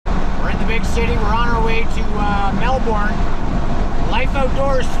We're in the big city. We're on our way to Melbourne. Life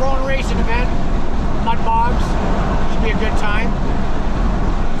Outdoors throwing racing event. Mud bogs. Should be a good time.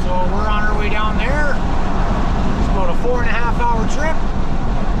 So we're on our way down there. It's about a 4.5 hour trip.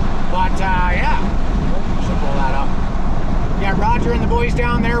 But yeah, should pull that up. Yeah, Roger and the boys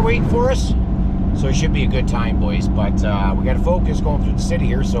down there waiting for us. So it should be a good time, boys. But we got to focus going through the city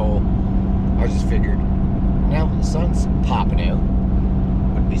here. So I just figured, now the sun's popping out.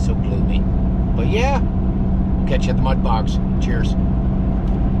 Wouldn't be so gloomy. But yeah, we'll catch you at the mud bogs. Cheers.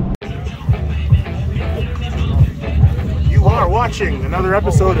 You are watching another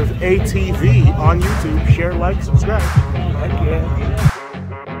episode of ehTV on YouTube. Share, like, subscribe. Heck yeah.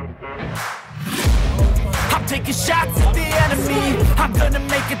 I'm taking shots at the enemy. I'm gonna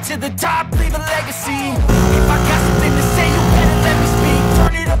make it to the top, leave a legacy. If I got something to say, you better let me speak.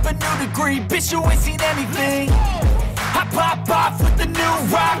 Turn it up a new degree, bitch, you ain't seen anything. I pop off with the new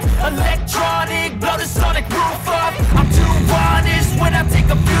rock, electronic, blow the sonic roof up. I'm too honest when I take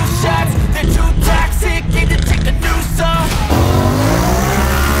a few shots. They're too toxic, need to take the news off.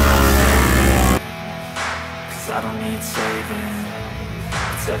 Cause I don't need saving.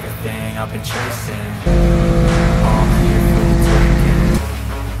 It's everything I've been chasing. All here for the taking.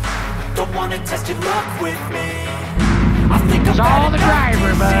 Don't wanna test your luck with me. I think I'm all the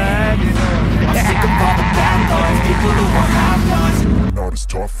driver, bud. I'm sick of all the bad boys, people who want hot ones. Not as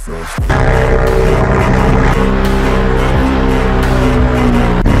tough as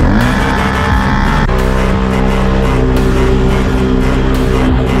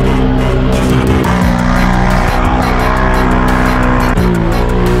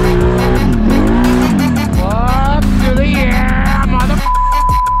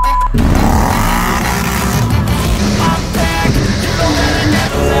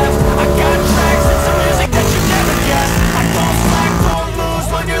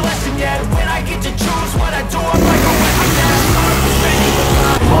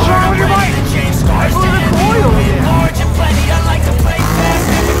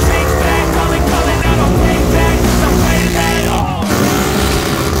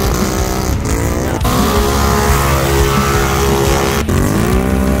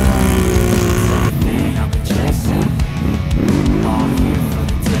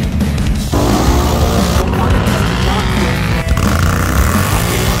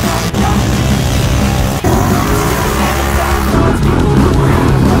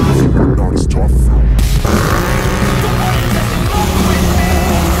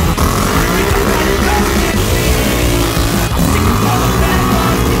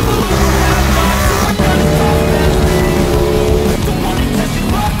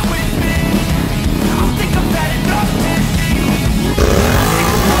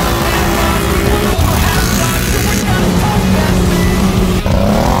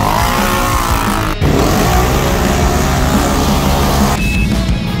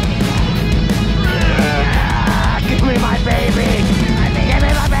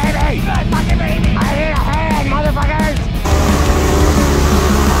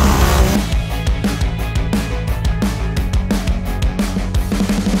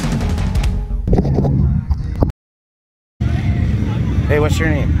Hey, what's your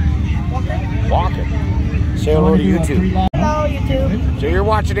name? Walker. Walker. Say hello to YouTube. Hello, YouTube. So you're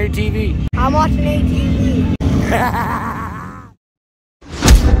watching ehTV? I'm watching ehTV.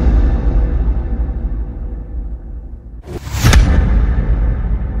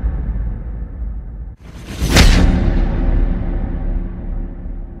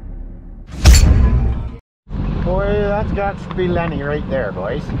 Boy, that's got to be Lenny right there,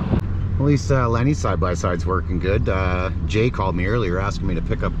 boys. At least Lenny's side-by-side's working good. Jay called me earlier asking me to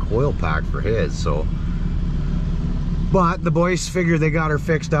pick up coil pack for his, so. But the boys figure they got her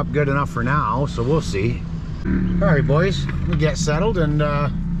fixed up good enough for now, so we'll see. All right, boys, we'll get settled and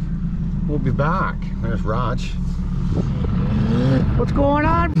we'll be back. There's Raj. What's going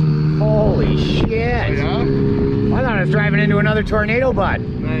on? Holy shit. Yeah? I thought I was driving into another tornado, bud.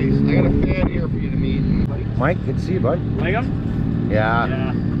 Nice. I got a fan here for you to meet. Mike, good to see you, bud. Like him?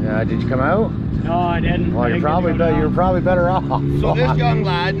 Yeah. Did you come out? No, I didn't. Well, you're probably better off. So this young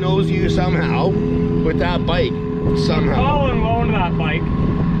lad knows you somehow with that bike. Somehow. Colin loaned that bike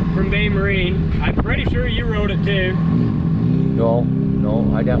from Bay Marine. I'm pretty sure you rode it too.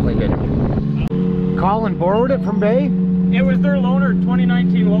 No, I definitely didn't. Colin borrowed it from Bay? It was their loaner,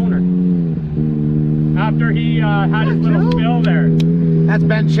 2019 loaner. After he had his little spill there. That's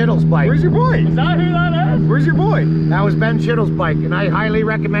Ben Chittle's bike. Where's your boy? Is that who that is? Where's your boy? That was Ben Chittle's bike, and I highly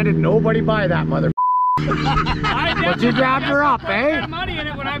recommended nobody buy that mother. But you grabbed her up, I eh? had money in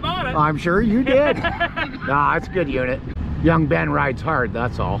it when I bought it. I'm sure you did. Nah, it's a good unit. Young Ben rides hard,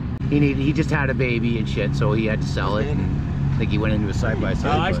 that's all. He just had a baby and shit, so he had to sell it. And I think he went into a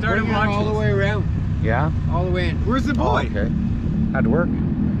side-by-side. I started watching all the way around. Yeah? All the way in. Where's the boy? Oh, okay. Had to work.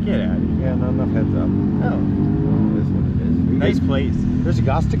 Get out of here. Yeah, not enough heads up. Oh, it is what it is. Nice place. There's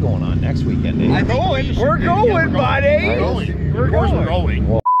Augusta going on next weekend, eh? We're going, buddy. We're going.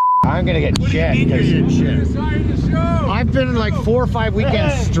 Well, I'm gonna get shit. I've been like 4 or 5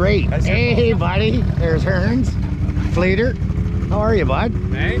 weekends straight. Hey, buddy. There's Hearns. Fletter. How are you, bud?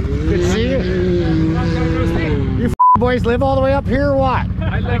 Hey? Good to see you. You boys live all the way up here or what?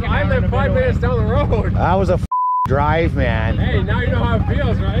 I live 5 minutes down the road. That was a drive, man. Hey, now you know how it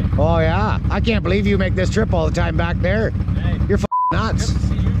feels, right? Oh yeah. I can't believe you make this trip all the time back there. Hey. You're nuts.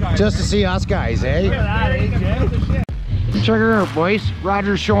 Just to see us guys, eh? Look at that, Check it out, boys.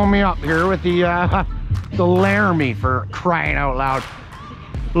 Roger's showing me up here with the Laramie, for crying out loud.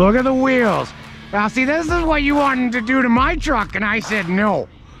 Look at the wheels. Now, see, this is what you wanted to do to my truck, and I said no.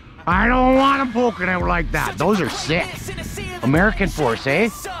 I don't want them poking out like that. Those are sick. American Force, eh?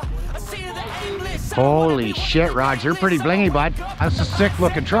 Holy shit, Rog. You're pretty blingy, bud. That's a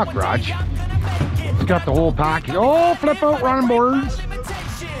sick-looking truck, Rog. It's got the whole package. Oh, flip out running boards.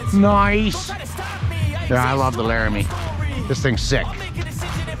 Nice. Yeah, I love the Laramie. This thing's sick.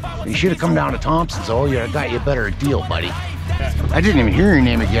 You should have come down to Thompson's. Oh, yeah, I got you a better deal, buddy. I didn't even hear your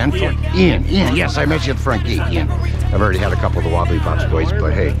name again. Ian. Yes, I met you at the front gate, Ian. I've already had a couple of the Wobbly Pops boys,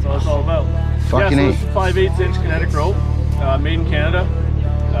 but hey. That's what it's all about. Fucking yeah, so 5/8" kinetic rope, made in Canada,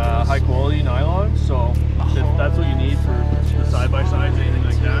 high quality nylon. So if that's what you need for the side-by-sides, anything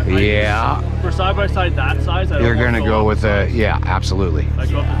like that. Yeah. For side-by-side that size, You're going to go with a, yeah, absolutely. I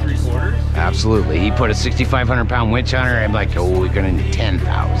go up to 3/4. Absolutely. He put a 6,500 pound winch on her. I'm like, oh, we're going to need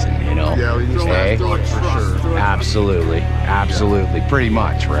 10,000, you know? Yeah, we need Okay. for sure. Absolutely. Absolutely. Pretty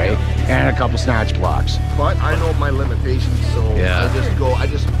much, right? And a couple snatch blocks. But I know my limitations, so Yeah. I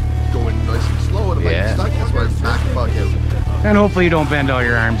just go in nice and slow, and if I Yeah. get stuck, that's why I back the fuck out. And hopefully you don't bend all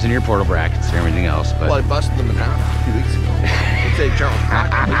your arms and your portal brackets and everything else. But Well, I busted them in half 2 weeks ago. I'd say Charles,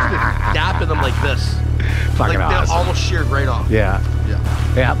 I'm dapping them like this. fucking Like awesome. they almost sheared right off. Yeah. Yeah.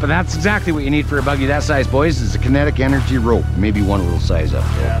 Yeah, but that's exactly what you need for a buggy that size, boys, is a kinetic energy rope. Maybe one little size up.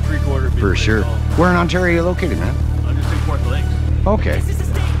 Yeah, 3/4. For sure. Where in Ontario are you located, man? I'm just in Port Lakes. Okay.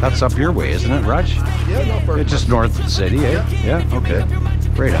 That's up your way, isn't it, Raj? Yeah, not far. It's just north of the city, eh? Yeah, okay.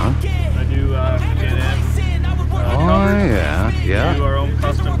 Right on. I do Can-Am Oh, covers. yeah, We do yeah. our own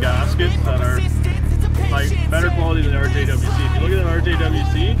custom gaskets that are like better quality than RJWC. If you look at an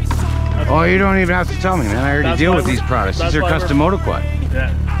RJWC, that's Oh, you don't even have to tell me, man. I already That's deal why with we're- these products. that's These are why custom Motoquad. yeah.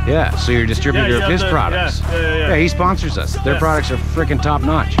 Yeah, so you're a distributor Yeah, of you his have to- products. yeah. He sponsors us. Their Yeah. products are freaking top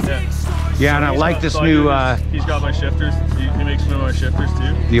notch. Yeah. Yeah, and I He's like got- this so I new, do he's got my shifters. He makes some of my shifters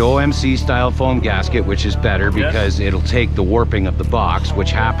too. the OMC style foam gasket, which is better because it'll take the warping of the box,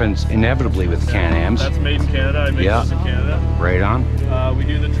 which happens inevitably with Can-Ams. That's made in Canada. I make Yeah. this in Canada. Right on. We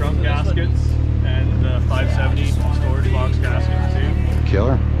do the trunk gaskets and the 570 storage box gaskets too.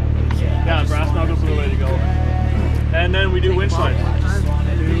 Killer. Yeah, brass knuckles are the way to go. And then we do winch lines.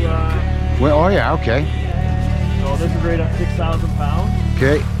 We do, Well, oh yeah, okay. so this is right at 6,000 pounds.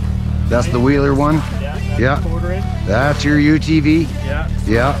 Okay. That's the wheeler one. Yeah. That's Yeah. 1/4 inch. That's your UTV. Yeah.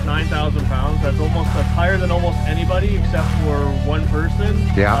 Yeah. 9,000 pounds. That's higher than almost anybody except for one person.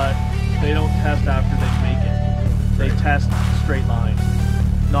 Yeah. But they don't test after they make it. They test straight line,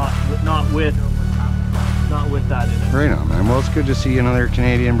 not with that in it. Right on, man. Well, it's good to see another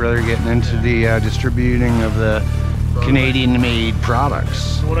Canadian brother getting into the distributing of the Canadian-made products.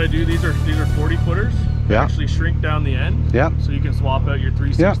 So what I do, these are 40 footers. They Yeah. actually shrink down the end. Yeah. So you can swap out your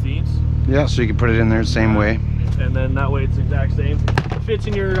 3/16. Yeah, so you can put it in there the same way. And then that way it's the exact same. It fits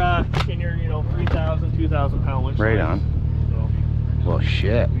in your 3,000, 2,000 pound winch. Right lines. on. So Well,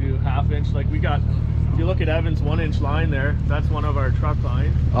 shit. we do 1/2 inch. Like we got, if you look at Evan's 1-inch line there, that's one of our truck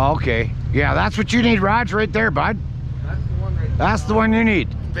lines. Okay. Yeah, that's what you need, Raj, right there, bud. That's the one right That's the one you need.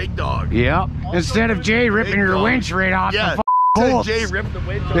 Big dog. Yep. Instead of Jay ripping Big your dog. winch right off Yeah. the bolts. Jay ripped the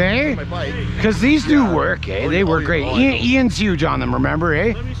weight off Eh? my bike. Because these do work, eh? They work great. Ian's huge on them, remember,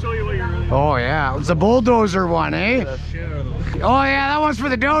 eh? Let me show you what you're really. Oh, yeah. It's a bulldozer one, eh? That's shit out of those. Oh, yeah, that one's for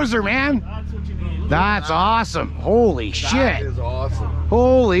the dozer, man. That's what you need. That's awesome. Holy That shit. is awesome.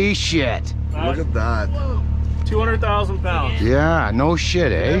 Holy shit. Look at that. 200,000 pounds. Yeah, no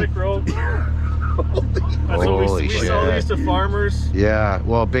shit, eh? Kinetic rope. That's what Holy we sell shit. these to farmers. Yeah,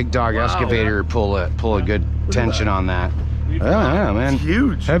 well, big dog excavator pull a good tension on that. Yeah, man.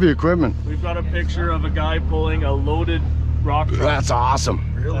 Huge. Heavy equipment. We've got a picture of a guy pulling a loaded rock truck That's awesome.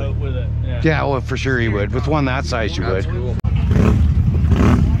 out with it. Yeah. Yeah, well, for sure you would. With one that size, you would. That's cool.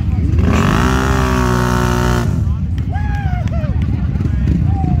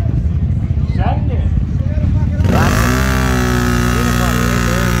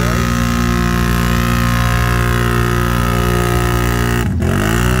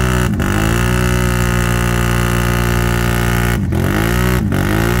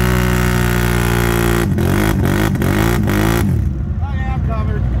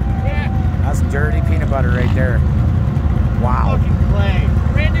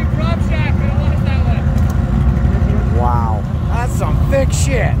 like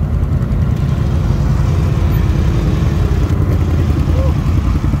shit.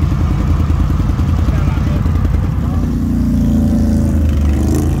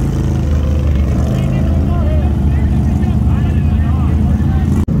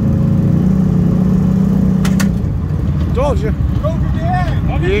 Told you.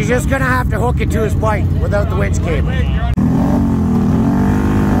 You're just gonna have to hook it to his bike without the winch cable.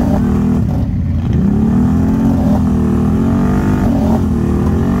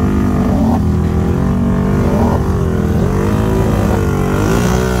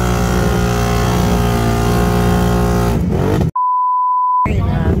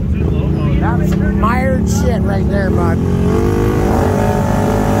 That's some mired shit right there, bud.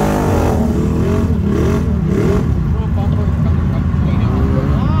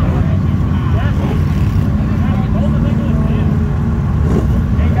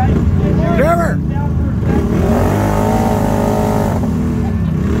 Never.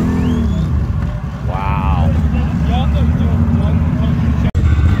 Wow.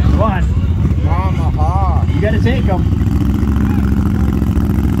 Come on. Omaha. You gotta take them.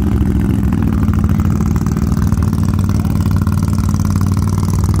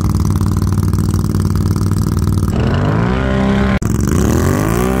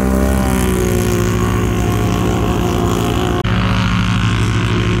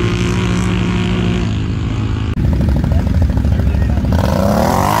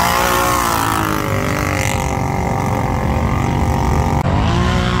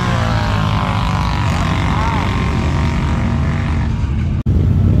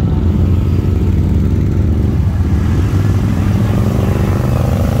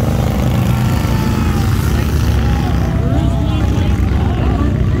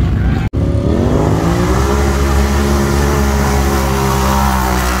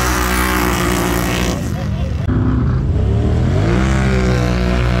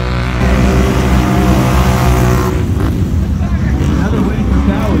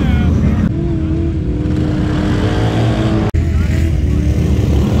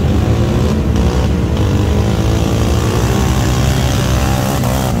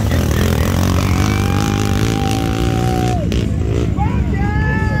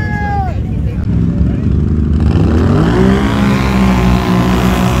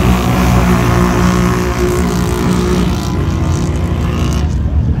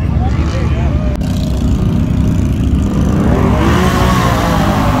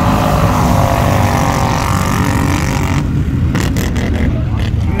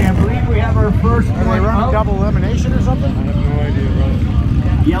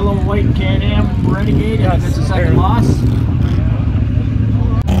 Yellow and white Can-Am Renegade. Yes, that's the second loss.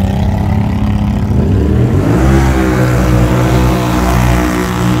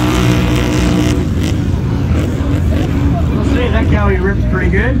 I'll say that cowie rips pretty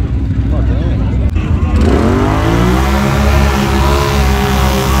good.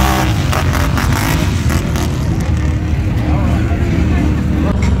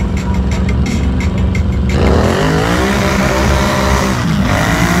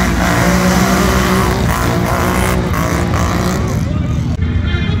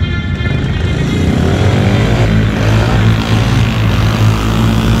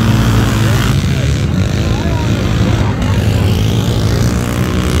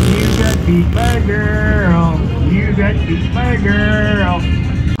 Beat my girl, you got beat my girl.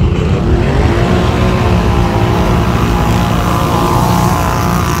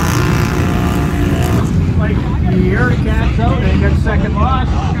 Like the air cat's out and got second loss.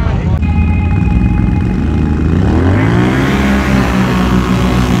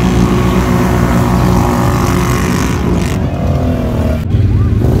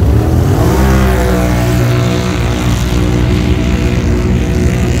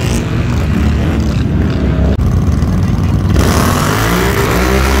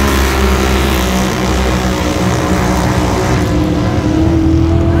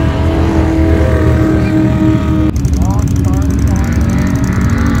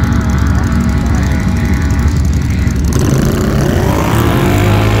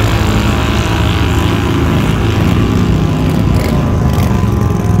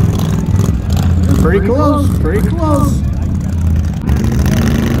 Pretty close, pretty close.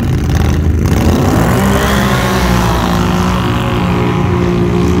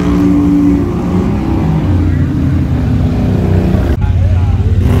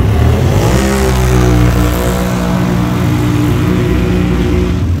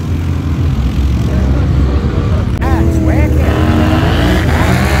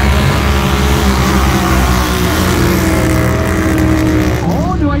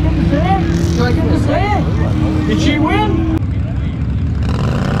 Oh, do I get to say it? Do I get to say it? Did she win?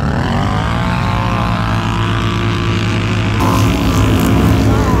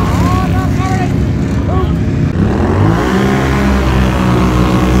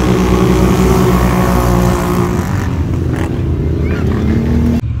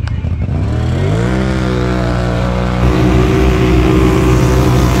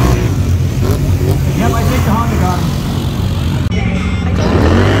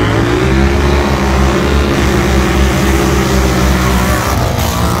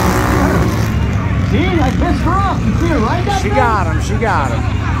 See, I pissed her off. You see her right up She there? got him. She got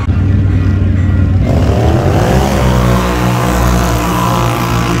him.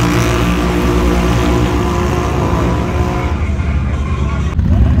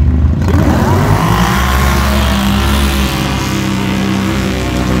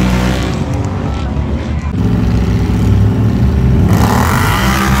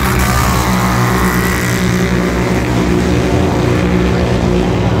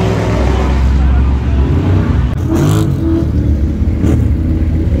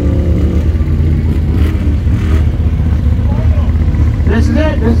 This is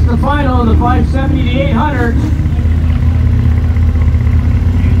it. This is the final of the 570 to 800.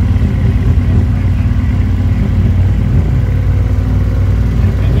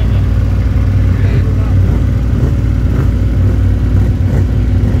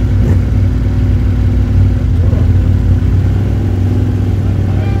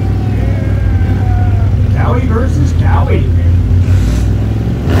 Cowie versus Cowie.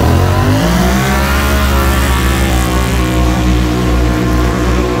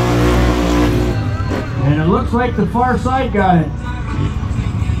 And it looks like the far side got it.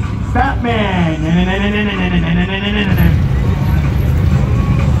 Batman.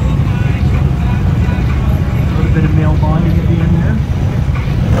 A little bit of male bonding at the end there.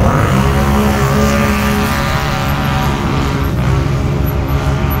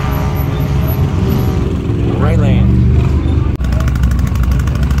 Right lane.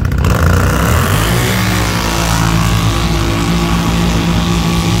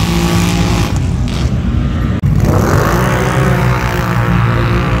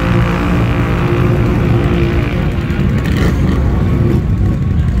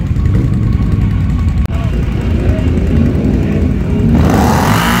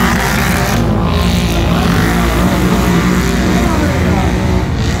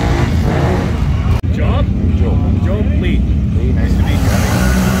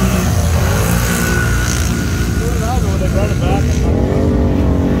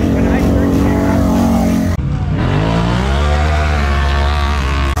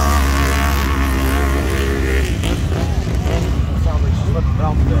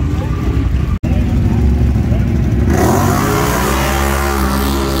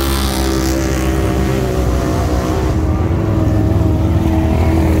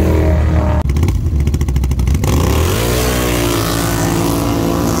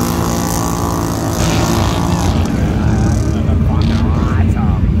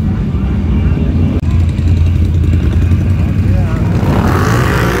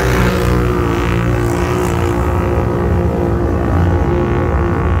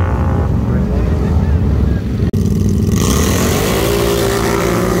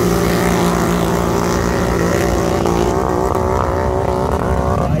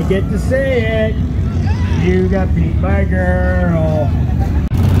 Get to say it. You got beat by a girl.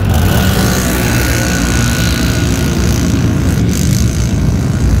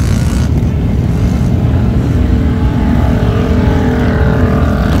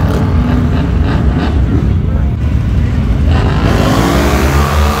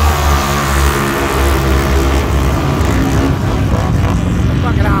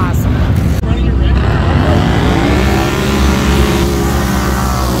 Fucking awesome.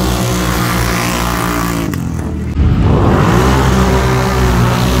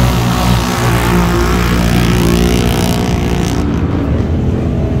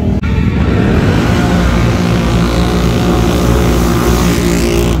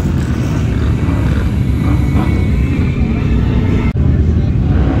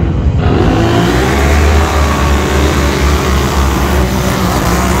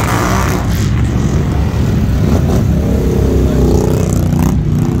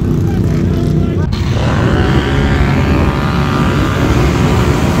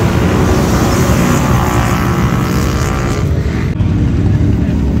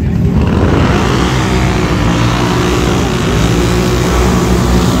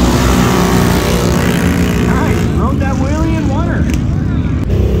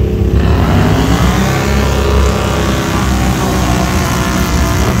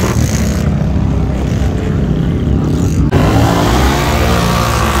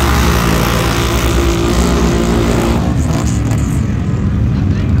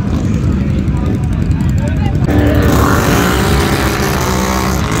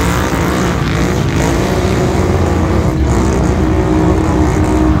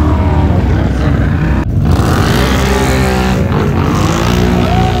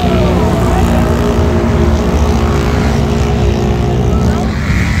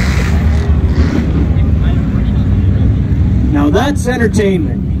 That's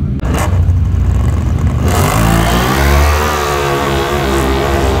entertainment.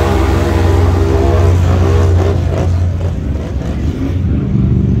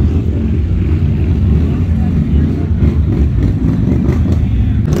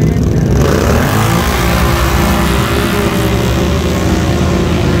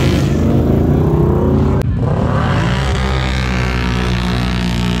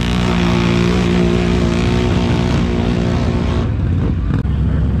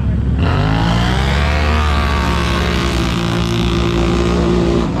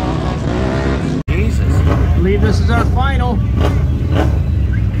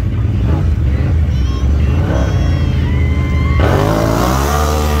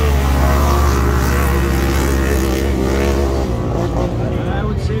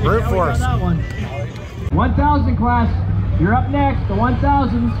 class. You're up next, the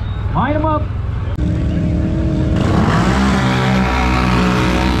 1000s. Line them up.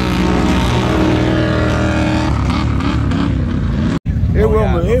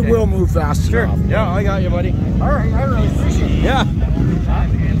 It will move fast. Sure. Enough. Yeah, I got you, buddy. All right, I really appreciate it. Yeah.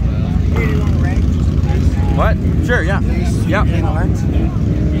 What? Sure, yeah. Yeah.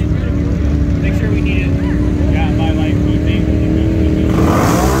 Make sure we need it. Yeah, by like evening.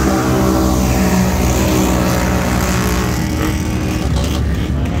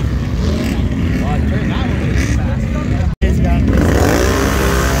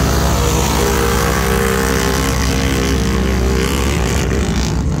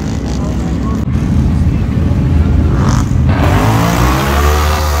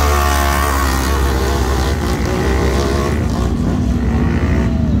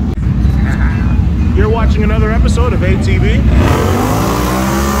 You're watching another episode of ehTV.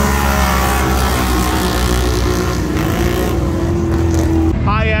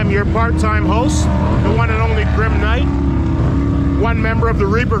 I am your part-time host, the one and only Grim Knight, one member of the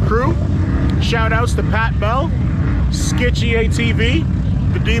Reaper crew. Shout outs to Pat Bell, Skitchy ehTV,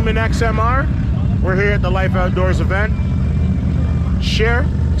 the Demon XMR. We're here at the Life Outdoors event. Share,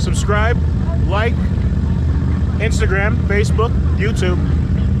 subscribe, like, Instagram, Facebook, YouTube.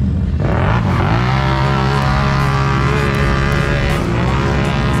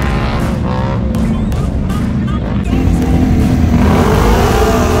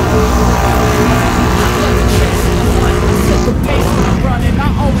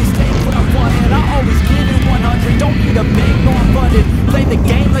 Play the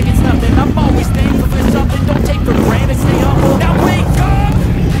game like it's nothing. I'm always thankful for something. Don't take for granted, stay humble. Now wake up!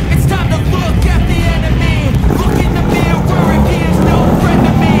 It's time to look at the enemy. Look in the mirror if he is no friend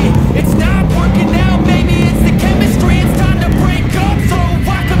to me. It's not working out, maybe it's the chemistry. It's time to break up so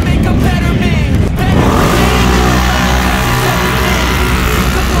I can make a better me. Better me.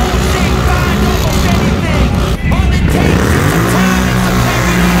 The bullshit find almost anything. All it takes is some time and some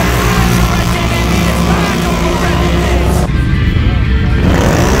clarity to find your identity. It's mine over everything.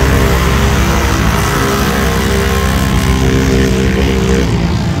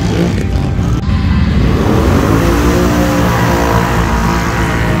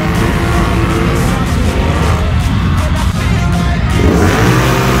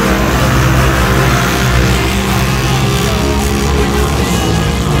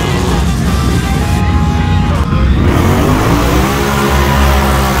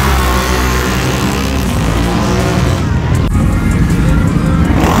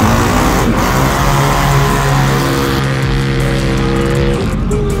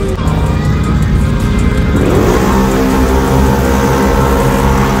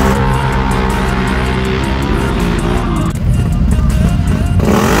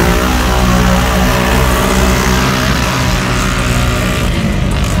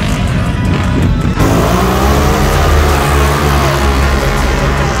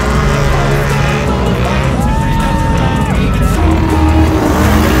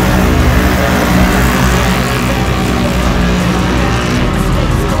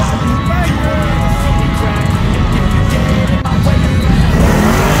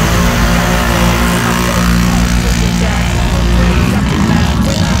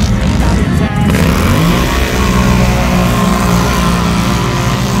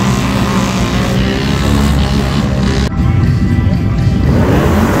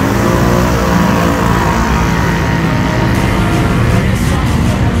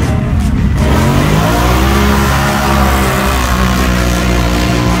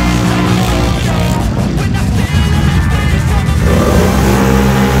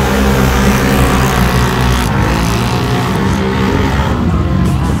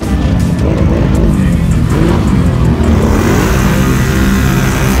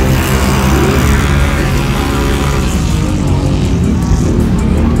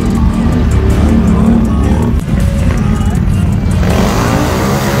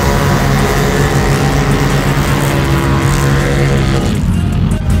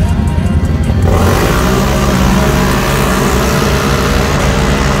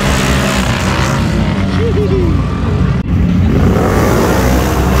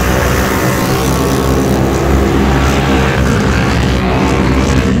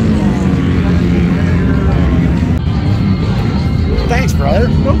 Thanks, brother.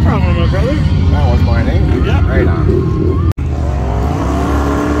 No problem, my brother. That was my name. Yeah. Right on.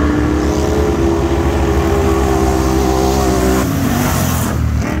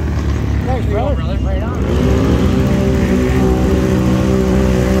 Thanks, brother. Right on.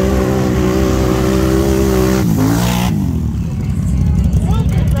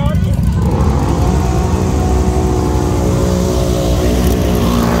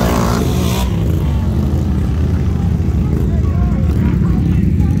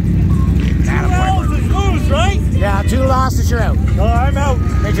 2 losses, you're out. No, I'm out.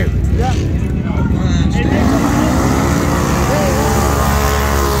 Me too. Yeah.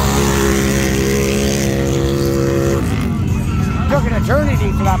 Took an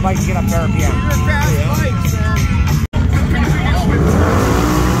eternity for that bike to get up to RPM.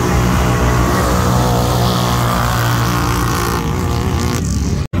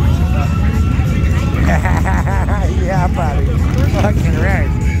 Yeah, buddy. Fucking right.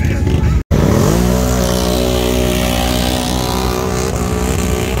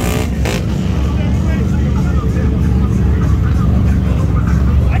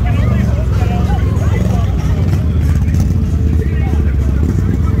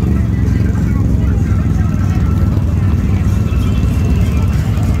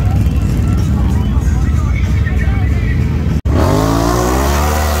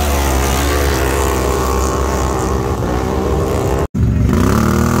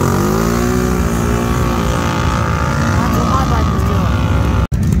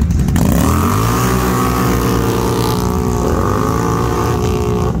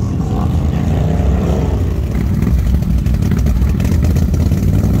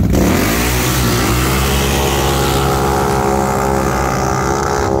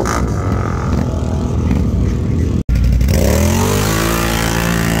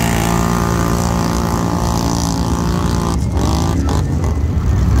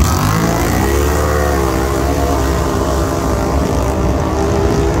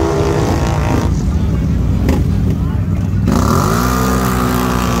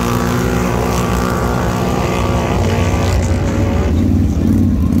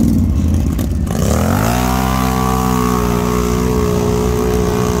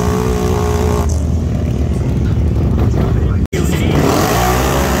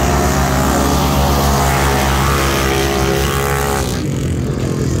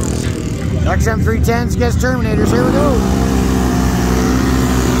 XM310s against Terminators, here we go.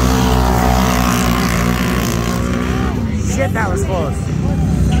 Shit, that was close.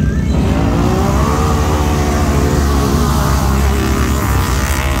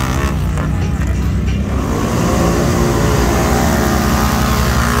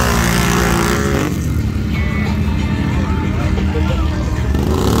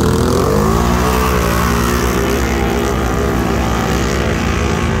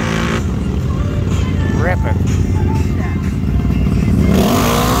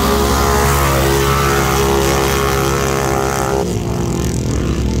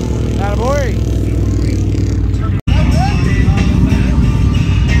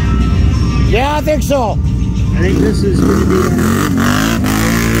 Yeah, I think so. I think this is going to be...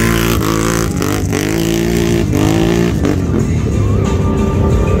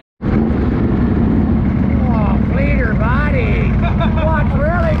 What's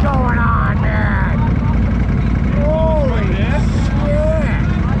really going on, man? Holy shit!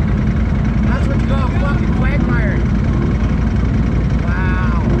 That's what you call a fucking quagmire.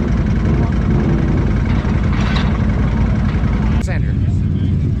 Wow. Center.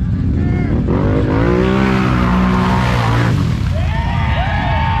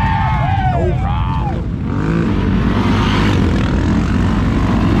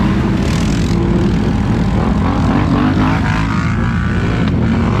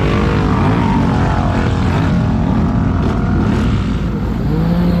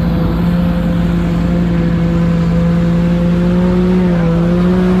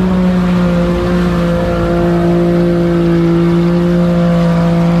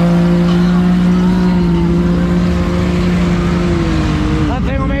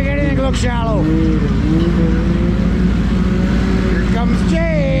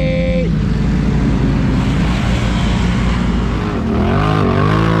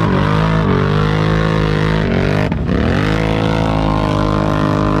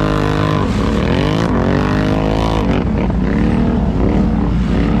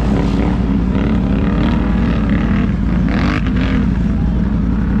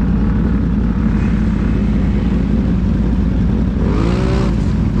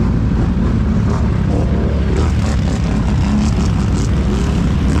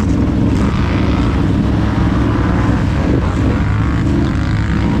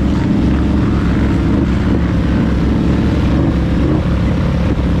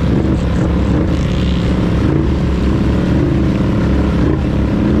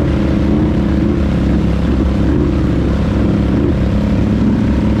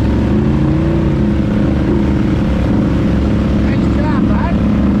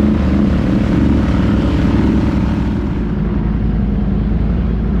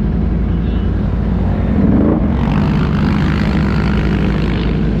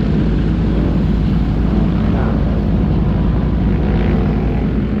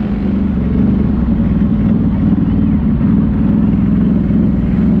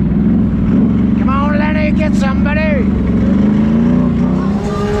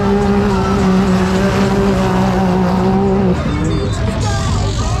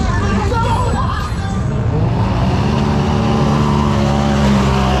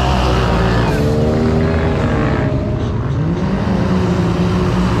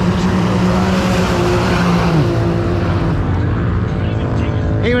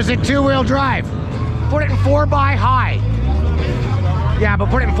 is it two-wheel drive? Put it in 4x high. Yeah,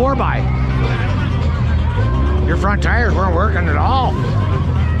 but put it in 4x. Your front tires weren't working at all.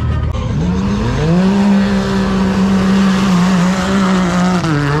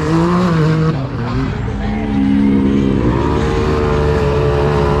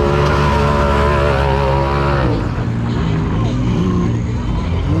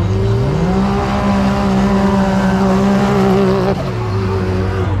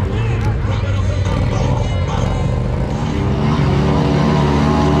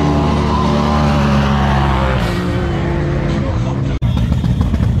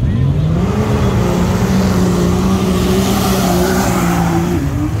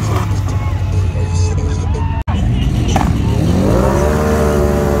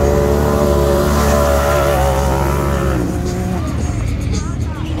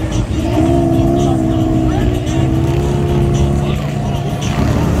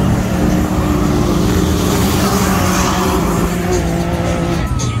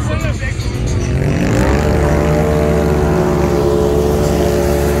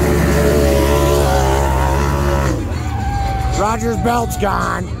 Roger's belt's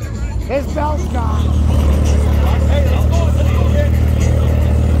gone. His belt's gone.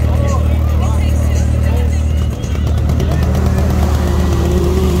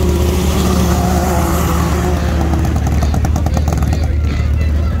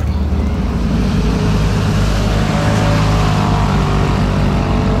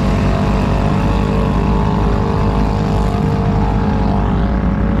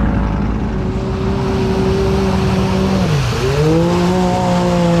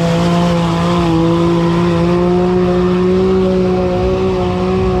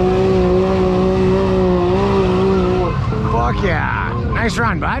 Nice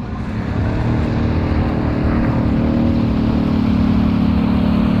run, bud.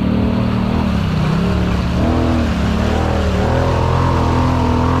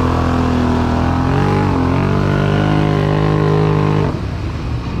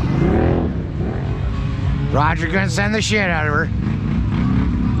 Roger gonna send the shit out of her.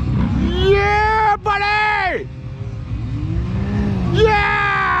 Yeah, buddy! Yeah!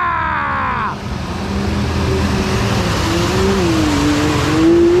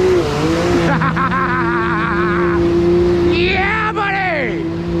 Yeah,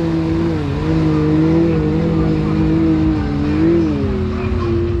 buddy!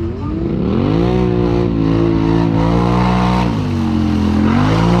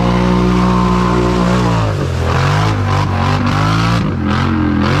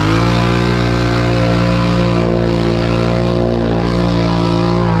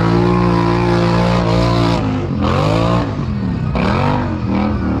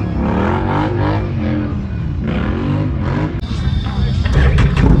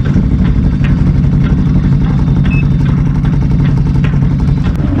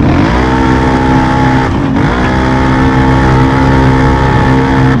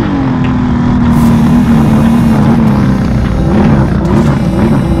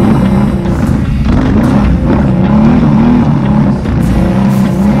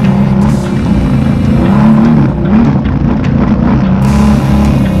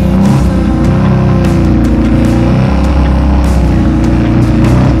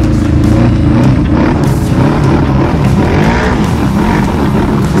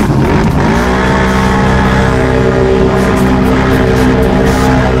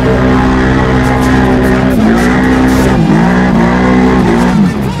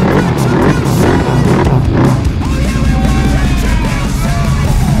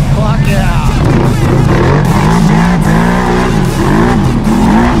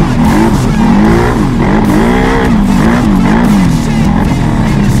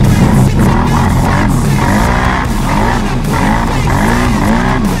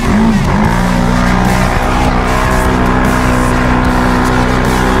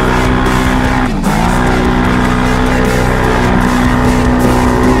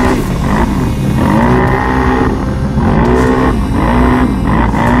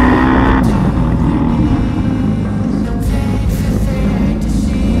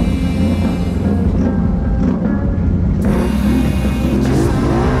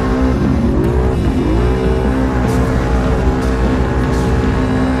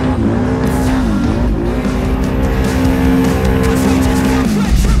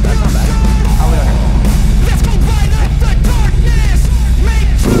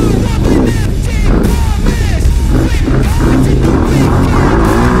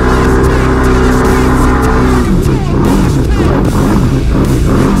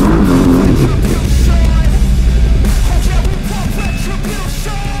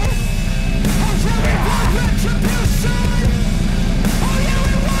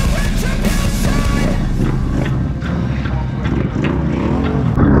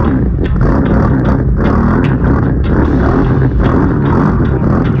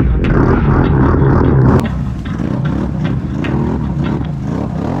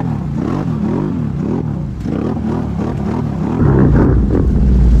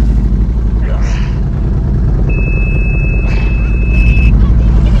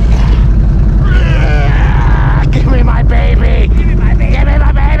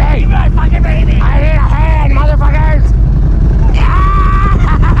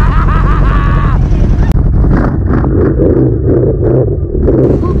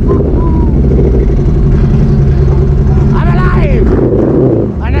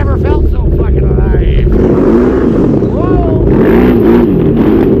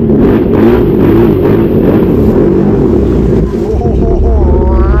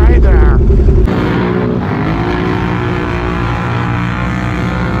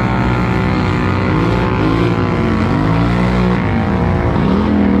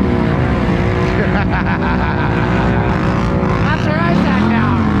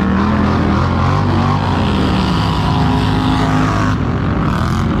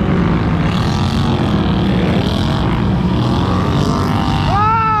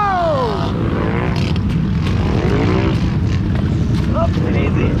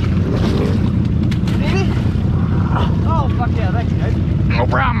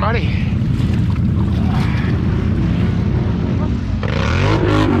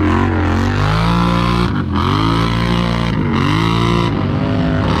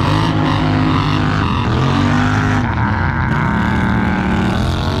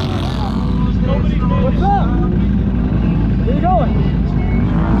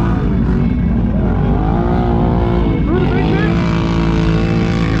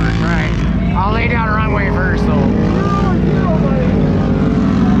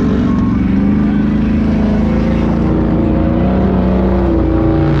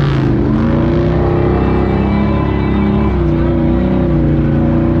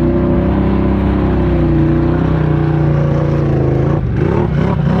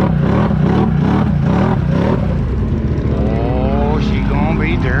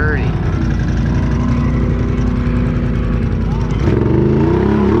 dirty.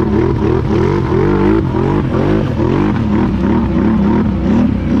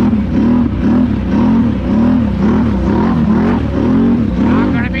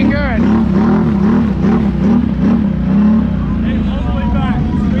 Not gonna be good.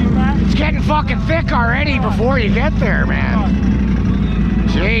 It's getting fucking thick already before you get there, man.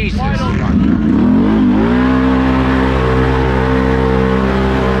 Jesus.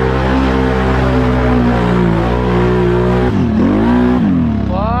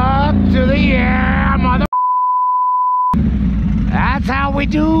 Fuck to the yeah, mother. That's how we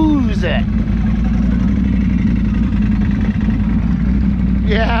do's it.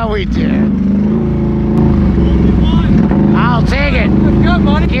 Yeah, we did. I'll take it. That's good,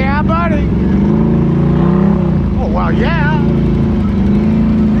 buddy. Yeah, buddy. Oh, well, yeah.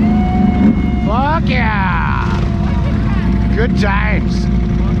 Fuck yeah. Good times.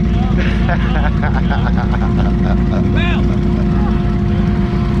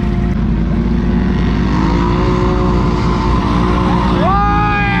 Oh,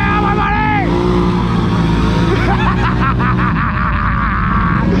 yeah, my buddy.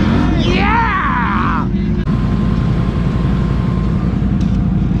 Yeah.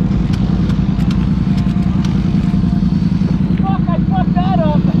 Fuck, I fucked that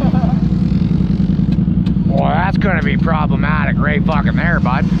up. Boy, that's gonna be problematic right fucking there,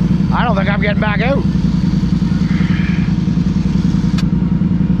 bud. I don't think I'm getting back out.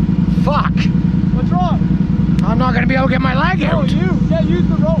 Fuck. What's wrong? I'm not gonna be able to get my leg Oh, out. you. Yeah, use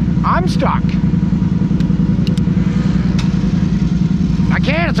the rope. I'm stuck. I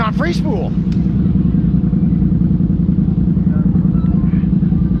can't, it's on free spool.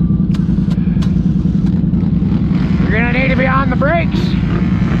 You're gonna need to be on the brakes.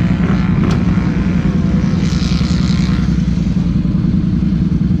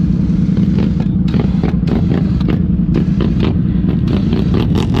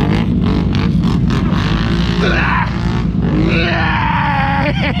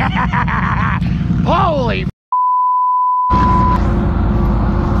 Holy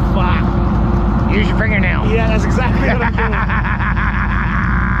fuck. Use your fingernail. Yeah, that's exactly what I'm doing.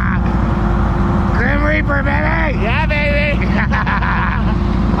 Grim Reaper, baby! Yeah, baby.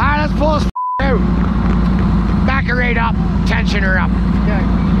 Alright, let's pull this out. Back her right up. Tension her up.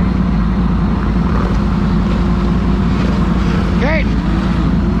 Okay.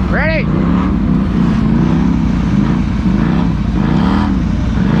 Ready?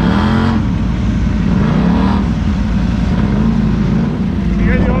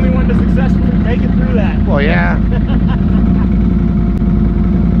 You're the only one to successfully make it through that. Well, yeah.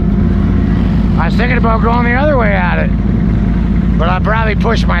 I was thinking about going the other way at it, but I'll probably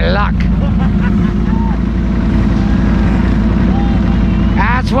push my luck.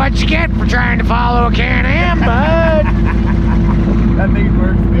 That's what you get for trying to follow a Can-Am, bud. That thing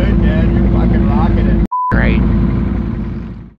works good, Dad. You're fucking